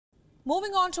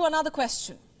Moving on to another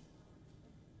question.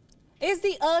 Is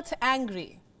the earth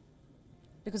angry?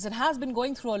 Because it has been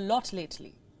going through a lot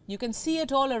lately. You can see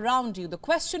it all around you. The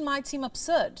question might seem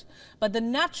absurd, but the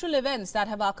natural events that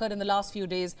have occurred in the last few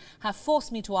days have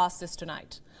forced me to ask this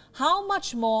tonight. How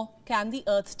much more can the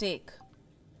earth take?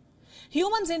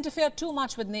 Humans interfere too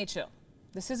much with nature.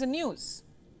 This is a news.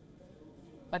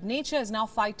 But nature is now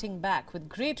fighting back with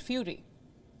great fury.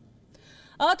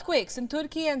 Earthquakes in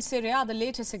Turkey and Syria are the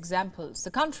latest examples. The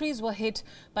countries were hit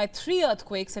by 3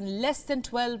 earthquakes in less than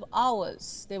 12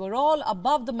 hours. They were all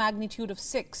above the magnitude of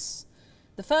 6.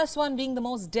 The first one being the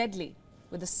most deadly,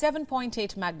 with a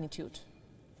 7.8 magnitude.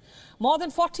 More than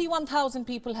 41,000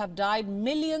 people have died.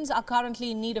 Millions are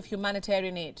currently in need of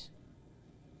humanitarian aid.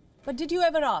 But did you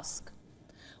ever ask,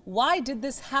 why did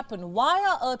this happen? Why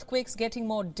are earthquakes getting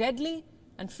more deadly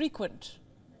and frequent?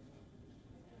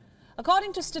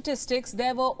 According to statistics,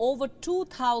 there were over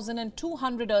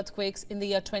 2,200 earthquakes in the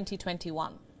year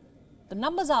 2021. The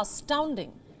numbers are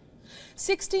astounding.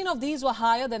 16 of these were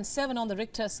higher than 7 on the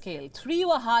Richter scale. 3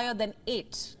 were higher than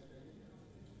 8.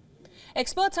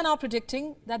 Experts are now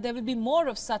predicting that there will be more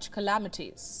of such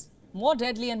calamities, more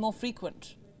deadly and more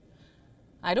frequent.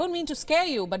 I don't mean to scare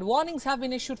you, but warnings have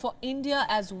been issued for India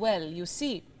as well. You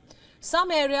see, some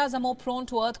areas are more prone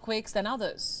to earthquakes than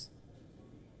others.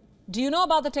 Do you know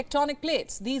about the tectonic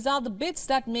plates? These are the bits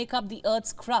that make up the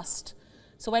Earth's crust.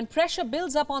 So when pressure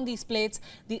builds up on these plates,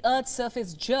 the Earth's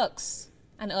surface jerks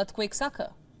and earthquakes occur.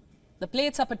 The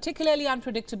plates are particularly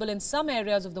unpredictable in some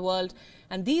areas of the world,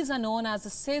 and these are known as the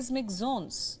seismic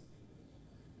zones.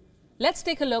 Let's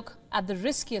take a look at the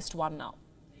riskiest one now.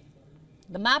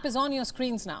 The map is on your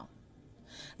screens now.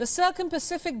 The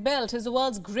Circum-Pacific Belt is the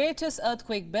world's greatest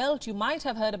earthquake belt. You might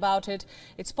have heard about it.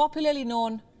 It's popularly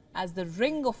known as the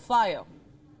Ring of Fire.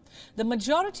 The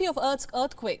majority of Earth's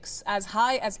earthquakes, as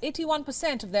high as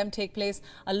 81% of them, take place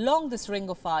along this Ring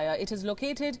of Fire. It is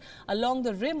located along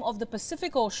the rim of the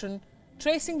Pacific Ocean,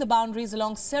 tracing the boundaries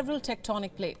along several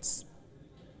tectonic plates.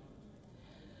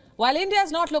 While India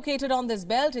is not located on this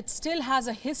belt, it still has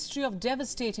a history of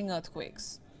devastating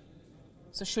earthquakes.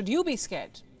 So should you be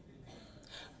scared?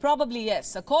 Probably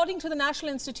yes. According to the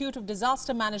National Institute of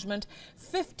Disaster Management,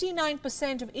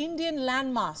 59% of Indian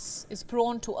landmass is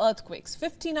prone to earthquakes.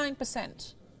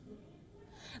 59%.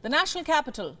 The national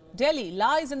capital, Delhi,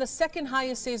 lies in the second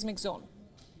highest seismic zone.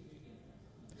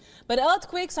 But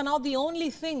earthquakes are not the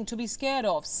only thing to be scared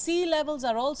of. Sea levels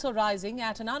are also rising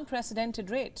at an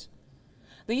unprecedented rate.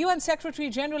 The UN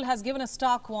Secretary General has given a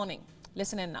stark warning.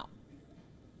 Listen in now.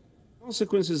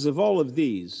 Consequences of all of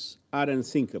these are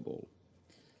unthinkable.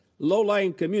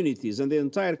 Low-lying communities and the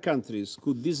entire countries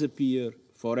could disappear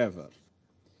forever.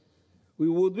 We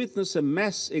would witness a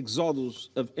mass exodus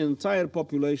of entire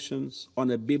populations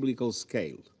on a biblical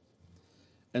scale.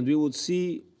 And we would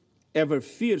see ever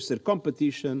fiercer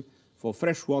competition for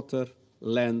fresh water,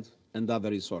 land, and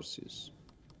other resources.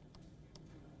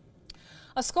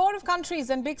 A score of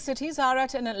countries and big cities are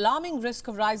at an alarming risk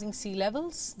of rising sea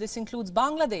levels. This includes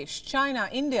Bangladesh, China,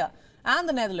 India, and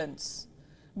the Netherlands.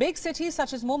 Big cities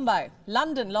such as Mumbai,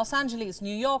 London, Los Angeles,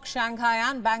 New York, Shanghai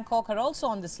and Bangkok are also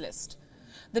on this list.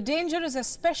 The danger is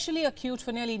especially acute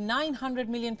for nearly 900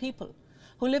 million people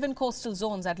who live in coastal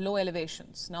zones at low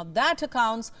elevations. Now that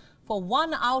accounts for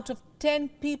 1 out of 10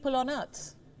 people on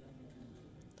Earth.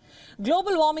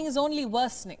 Global warming is only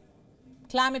worsening.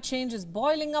 Climate change is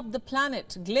boiling up the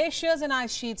planet. Glaciers and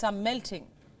ice sheets are melting.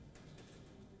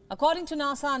 According to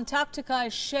NASA, Antarctica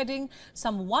is shedding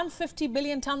some 150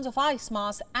 billion tons of ice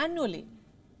mass annually.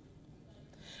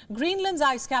 Greenland's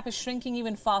ice cap is shrinking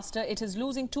even faster. It is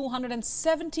losing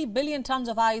 270 billion tons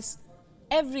of ice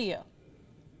every year.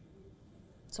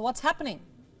 So what's happening?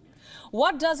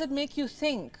 What does it make you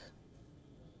think?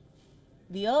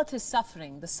 The Earth is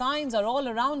suffering. The signs are all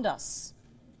around us.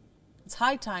 It's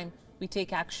high time we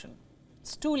take action.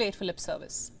 It's too late for lip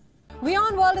service.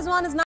 WION World is one is now